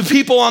 the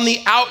people on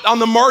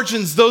the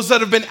margins, those that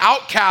have been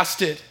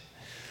outcasted,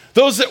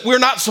 those that we're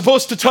not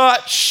supposed to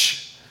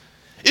touch.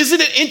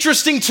 Isn't it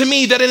interesting to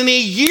me that in a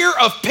year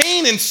of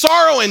pain and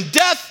sorrow and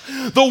death,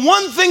 the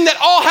one thing that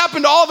all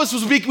happened to all of us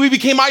was we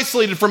became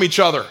isolated from each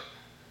other.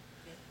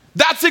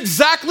 That's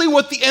exactly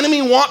what the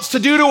enemy wants to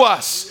do to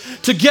us,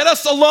 to get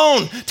us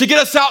alone, to get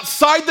us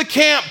outside the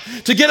camp,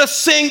 to get us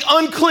saying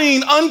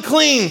unclean,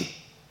 unclean.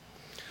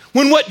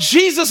 When what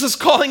Jesus is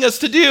calling us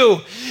to do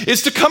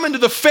is to come into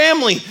the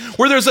family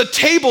where there's a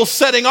table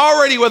setting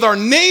already with our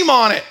name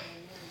on it,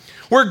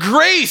 where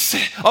grace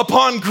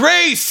upon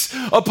grace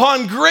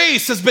upon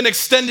grace has been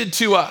extended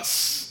to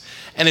us,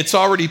 and it's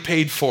already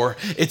paid for.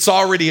 It's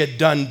already a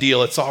done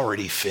deal. It's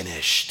already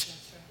finished.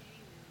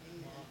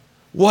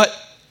 What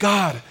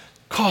God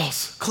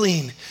calls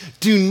clean,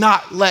 do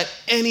not let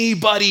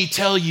anybody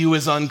tell you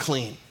is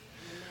unclean.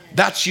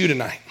 That's you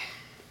tonight.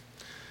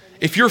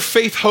 If your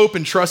faith, hope,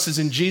 and trust is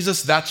in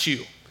Jesus, that's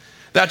you.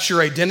 That's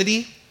your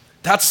identity.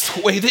 That's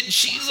the way that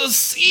Jesus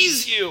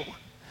sees you.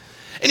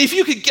 And if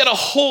you could get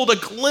a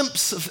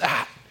glimpse of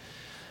that,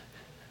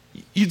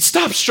 you'd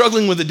stop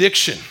struggling with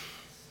addiction.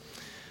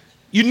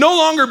 You'd no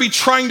longer be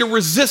trying to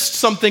resist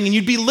something, and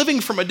you'd be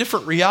living from a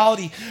different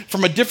reality,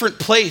 from a different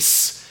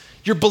place.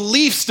 Your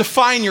beliefs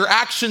define your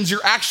actions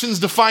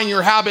define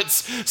your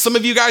habits. Some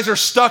of you guys are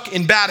stuck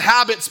in bad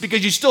habits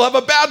because you still have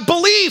a bad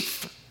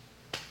belief.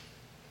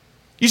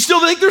 You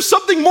still think there's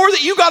something more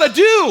that you got to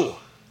do.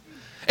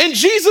 And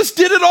Jesus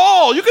did it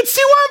all. You can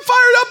see why I'm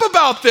fired up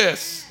about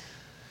this.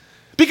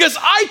 Because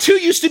I too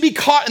used to be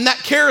caught in that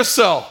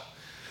carousel,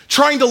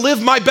 trying to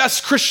live my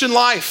best Christian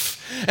life.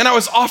 And I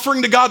was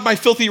offering to God my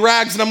filthy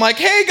rags, and I'm like,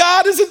 hey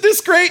God, isn't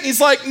this great? And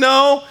he's like,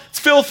 no, it's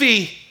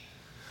filthy.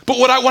 But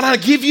what I want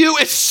to give you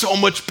is so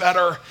much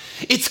better.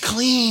 It's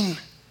clean.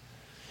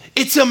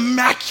 It's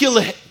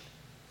immaculate.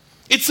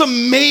 It's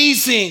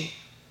amazing.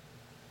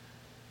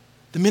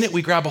 The minute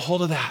we grab a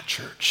hold of that,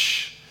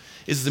 church,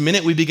 is the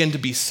minute we begin to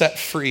be set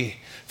free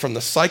from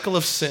the cycle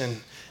of sin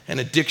and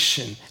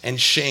addiction and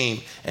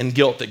shame and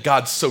guilt that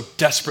God so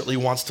desperately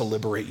wants to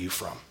liberate you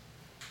from.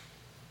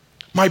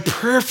 My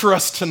prayer for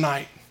us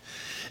tonight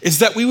is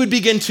that we would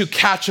begin to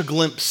catch a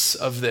glimpse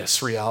of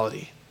this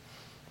reality,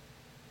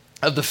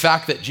 of the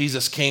fact that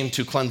Jesus came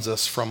to cleanse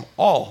us from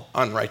all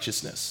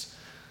unrighteousness.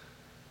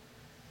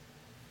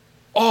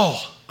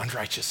 All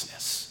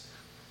unrighteousness.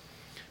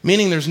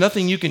 Meaning there's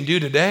nothing you can do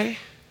today,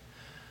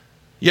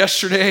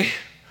 yesterday,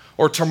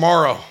 or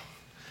tomorrow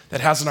that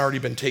hasn't already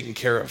been taken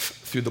care of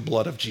through the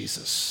blood of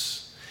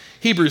Jesus.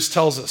 Hebrews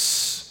tells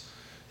us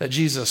that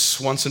Jesus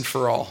once and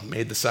for all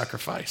made the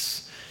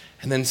sacrifice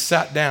and then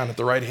sat down at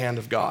the right hand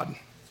of God.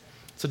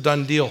 It's a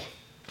done deal.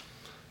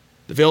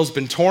 The veil's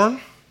been torn.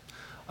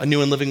 A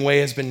new and living way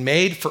has been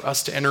made for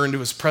us to enter into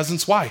his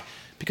presence. Why?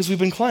 Because we've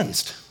been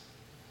cleansed.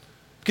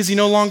 Because he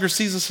no longer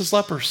sees us as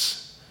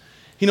lepers.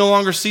 He no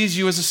longer sees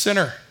you as a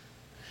sinner.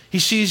 He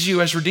sees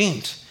you as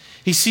redeemed.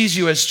 He sees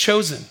you as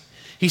chosen.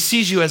 He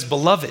sees you as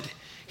beloved.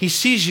 He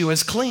sees you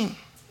as clean.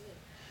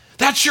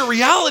 That's your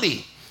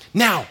reality.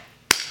 Now,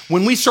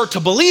 when we start to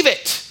believe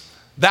it,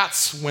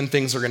 that's when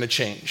things are going to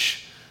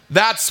change.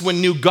 That's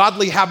when new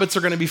godly habits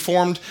are going to be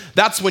formed.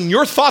 That's when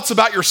your thoughts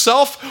about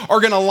yourself are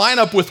going to line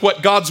up with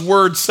what God's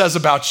word says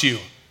about you.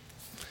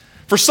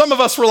 For some of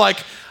us, we're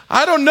like,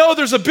 I don't know,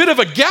 there's a bit of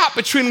a gap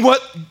between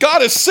what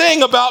God is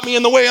saying about me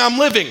and the way I'm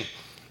living.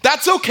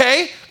 That's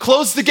okay.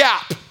 Close the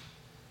gap.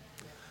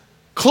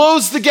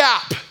 Close the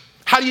gap.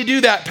 How do you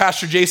do that,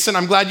 Pastor Jason?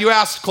 I'm glad you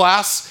asked,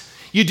 class.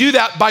 You do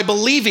that by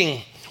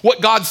believing what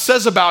God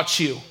says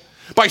about you,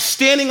 by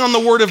standing on the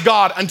word of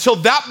God until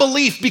that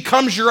belief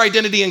becomes your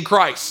identity in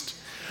Christ.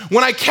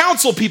 When I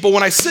counsel people,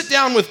 when I sit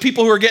down with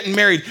people who are getting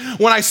married,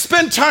 when I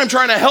spend time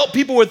trying to help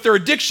people with their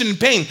addiction and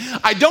pain,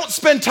 I don't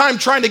spend time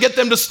trying to get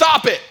them to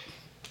stop it.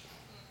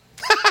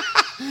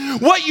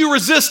 What you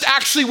resist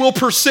actually will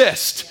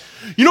persist.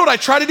 You know what I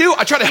try to do?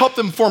 I try to help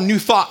them form new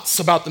thoughts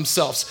about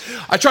themselves.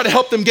 I try to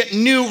help them get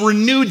new,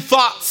 renewed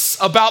thoughts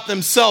about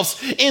themselves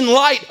in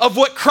light of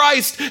what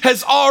Christ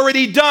has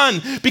already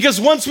done. Because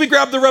once we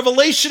grab the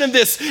revelation of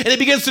this and it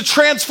begins to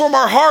transform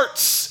our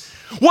hearts,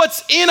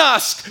 what's in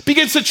us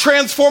begins to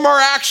transform our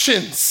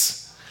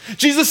actions.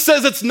 Jesus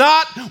says it's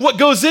not what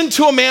goes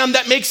into a man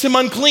that makes him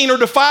unclean or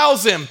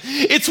defiles him.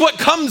 It's what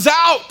comes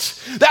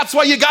out. That's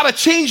why you got to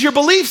change your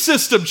belief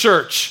system,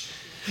 church.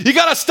 You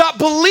got to stop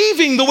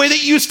believing the way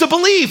that you used to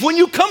believe. When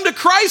you come to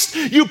Christ,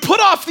 you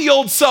put off the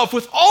old self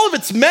with all of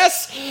its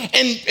mess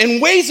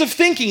and ways of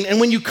thinking. And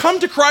when you come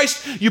to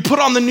Christ, you put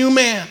on the new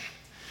man.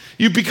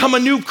 You become a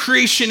new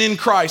creation in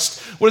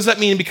Christ. What does that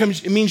mean?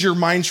 It means your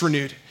mind's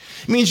renewed.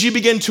 It means you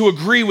begin to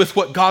agree with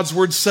what God's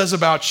word says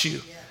about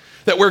you.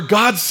 That where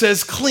God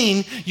says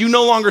clean, you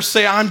no longer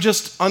say, I'm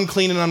just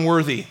unclean and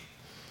unworthy.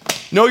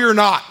 No, you're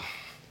not.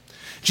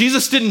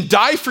 Jesus didn't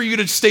die for you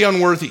to stay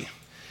unworthy.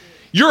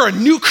 You're a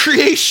new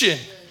creation.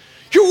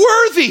 You're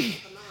worthy.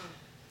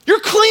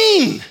 You're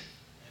clean.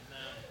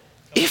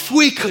 If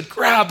we could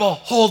grab a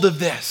hold of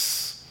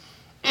this,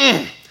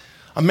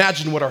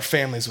 imagine what our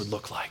families would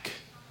look like.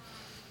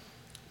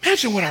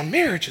 Imagine what our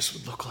marriages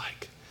would look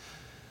like.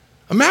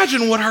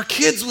 Imagine what our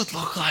kids would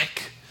look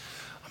like.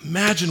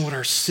 Imagine what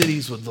our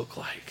cities would look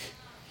like.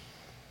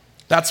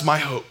 That's my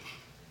hope.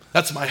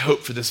 That's my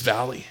hope for this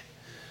valley.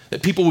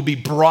 That people would be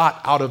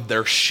brought out of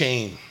their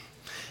shame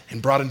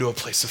and brought into a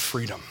place of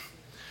freedom,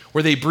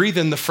 where they breathe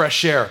in the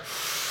fresh air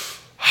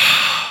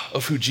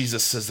of who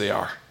Jesus says they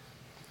are.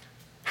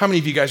 How many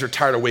of you guys are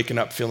tired of waking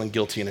up feeling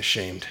guilty and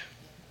ashamed?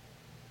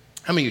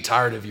 How many of you are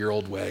tired of your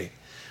old way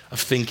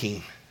of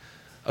thinking,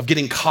 of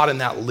getting caught in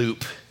that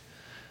loop,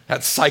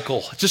 that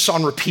cycle, just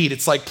on repeat?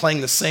 It's like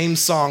playing the same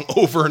song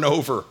over and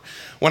over.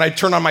 When I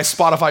turn on my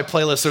Spotify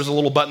playlist, there's a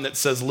little button that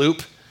says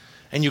loop,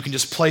 and you can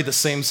just play the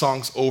same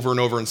songs over and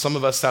over. And some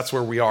of us, that's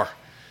where we are.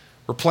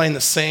 We're playing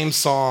the same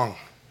song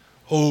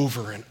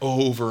over and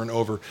over and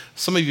over.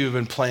 Some of you have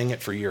been playing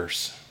it for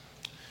years.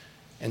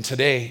 And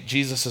today,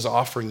 Jesus is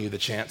offering you the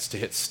chance to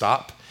hit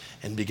stop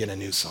and begin a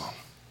new song.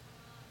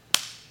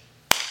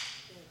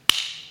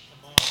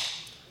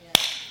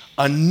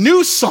 a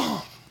new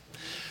song.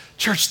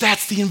 Church,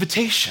 that's the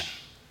invitation.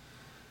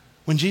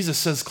 When Jesus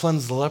says,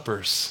 cleanse the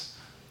lepers,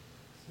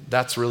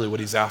 that's really what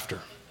he's after.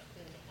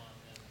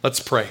 Let's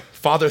pray.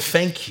 Father,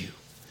 thank you.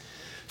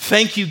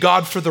 Thank you,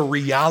 God, for the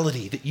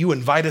reality that you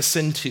invite us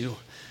into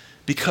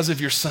because of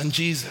your son,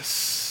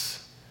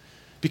 Jesus.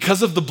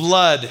 Because of the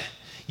blood,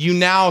 you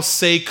now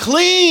say,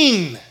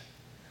 clean,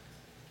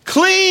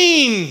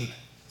 clean.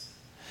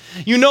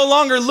 You no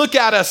longer look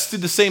at us through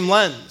the same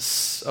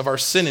lens of our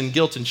sin and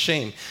guilt and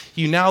shame.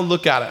 You now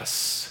look at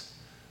us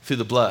through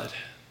the blood,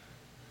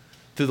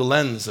 through the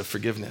lens of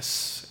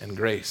forgiveness and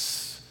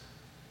grace,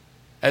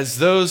 as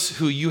those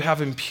who you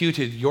have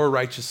imputed your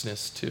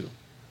righteousness to.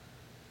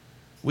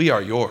 We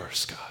are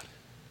yours, God.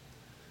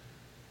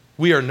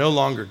 We are no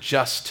longer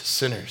just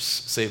sinners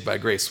saved by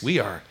grace. We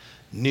are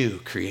new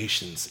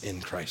creations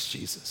in Christ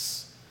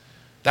Jesus.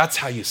 That's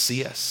how you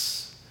see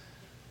us.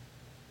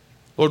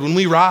 Lord, when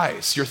we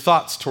rise, your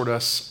thoughts toward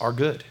us are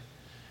good.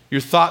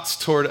 Your thoughts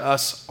toward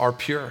us are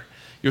pure.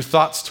 Your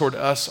thoughts toward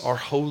us are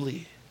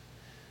holy.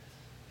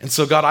 And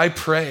so, God, I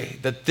pray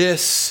that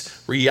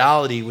this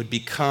reality would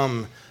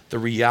become the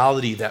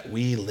reality that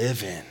we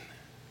live in.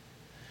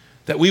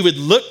 That we would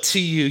look to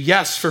you,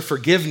 yes, for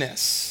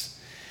forgiveness.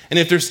 And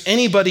if there's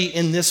anybody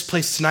in this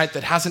place tonight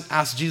that hasn't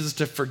asked Jesus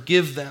to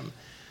forgive them,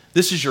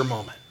 this is your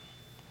moment.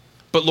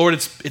 But Lord,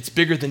 it's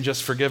bigger than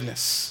just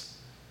forgiveness.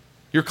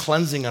 You're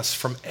cleansing us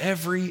from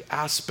every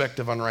aspect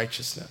of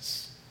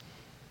unrighteousness.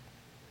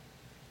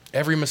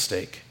 Every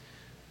mistake,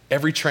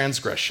 every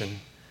transgression,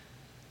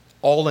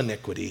 all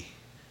iniquity,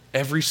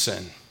 every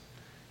sin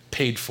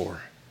paid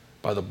for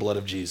by the blood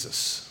of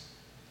Jesus.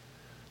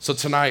 So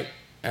tonight,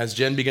 as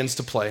Jen begins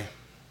to play,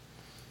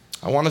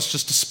 I want us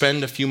just to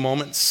spend a few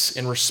moments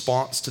in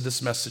response to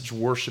this message,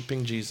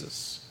 worshiping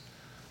Jesus.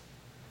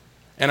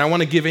 And I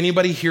want to give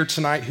anybody here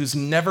tonight who's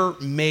never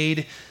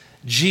made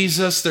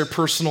Jesus their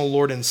personal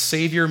Lord and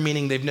Savior,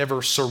 meaning they've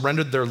never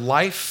surrendered their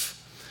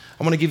life,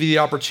 I want to give you the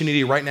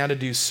opportunity right now to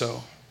do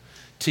so,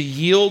 to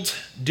yield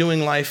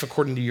doing life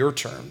according to your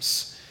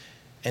terms,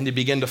 and to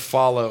begin to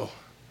follow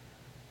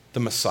the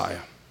Messiah.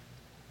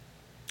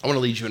 I want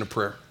to lead you in a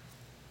prayer.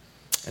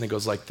 And it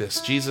goes like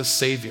this: Jesus,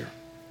 Savior,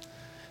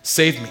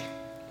 save me.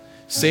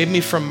 Save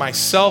me from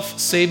myself.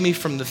 Save me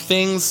from the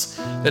things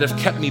that have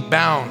kept me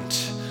bound.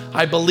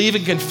 I believe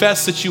and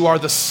confess that you are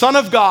the Son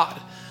of God,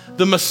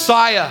 the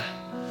Messiah.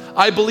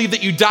 I believe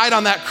that you died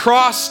on that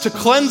cross to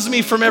cleanse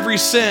me from every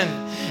sin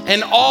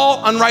and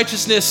all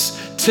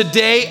unrighteousness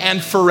today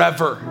and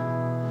forever.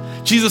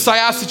 Jesus, I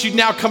ask that you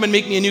now come and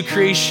make me a new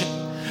creation.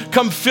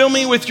 Come fill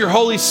me with your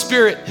Holy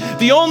Spirit.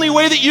 The only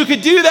way that you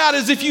could do that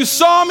is if you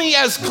saw me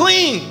as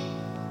clean.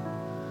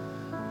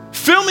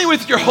 Fill me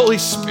with your Holy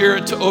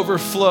Spirit to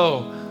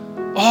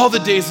overflow all the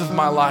days of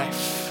my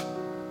life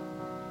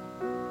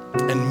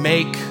and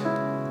make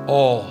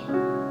all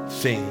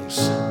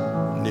things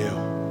new.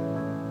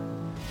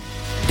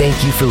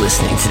 Thank you for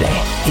listening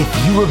today.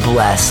 If you were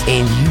blessed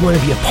and you want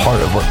to be a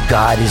part of what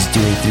God is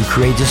doing through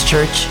Courageous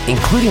Church,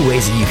 including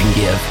ways that you can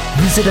give,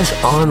 visit us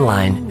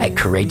online at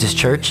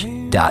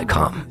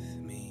courageouschurch.com.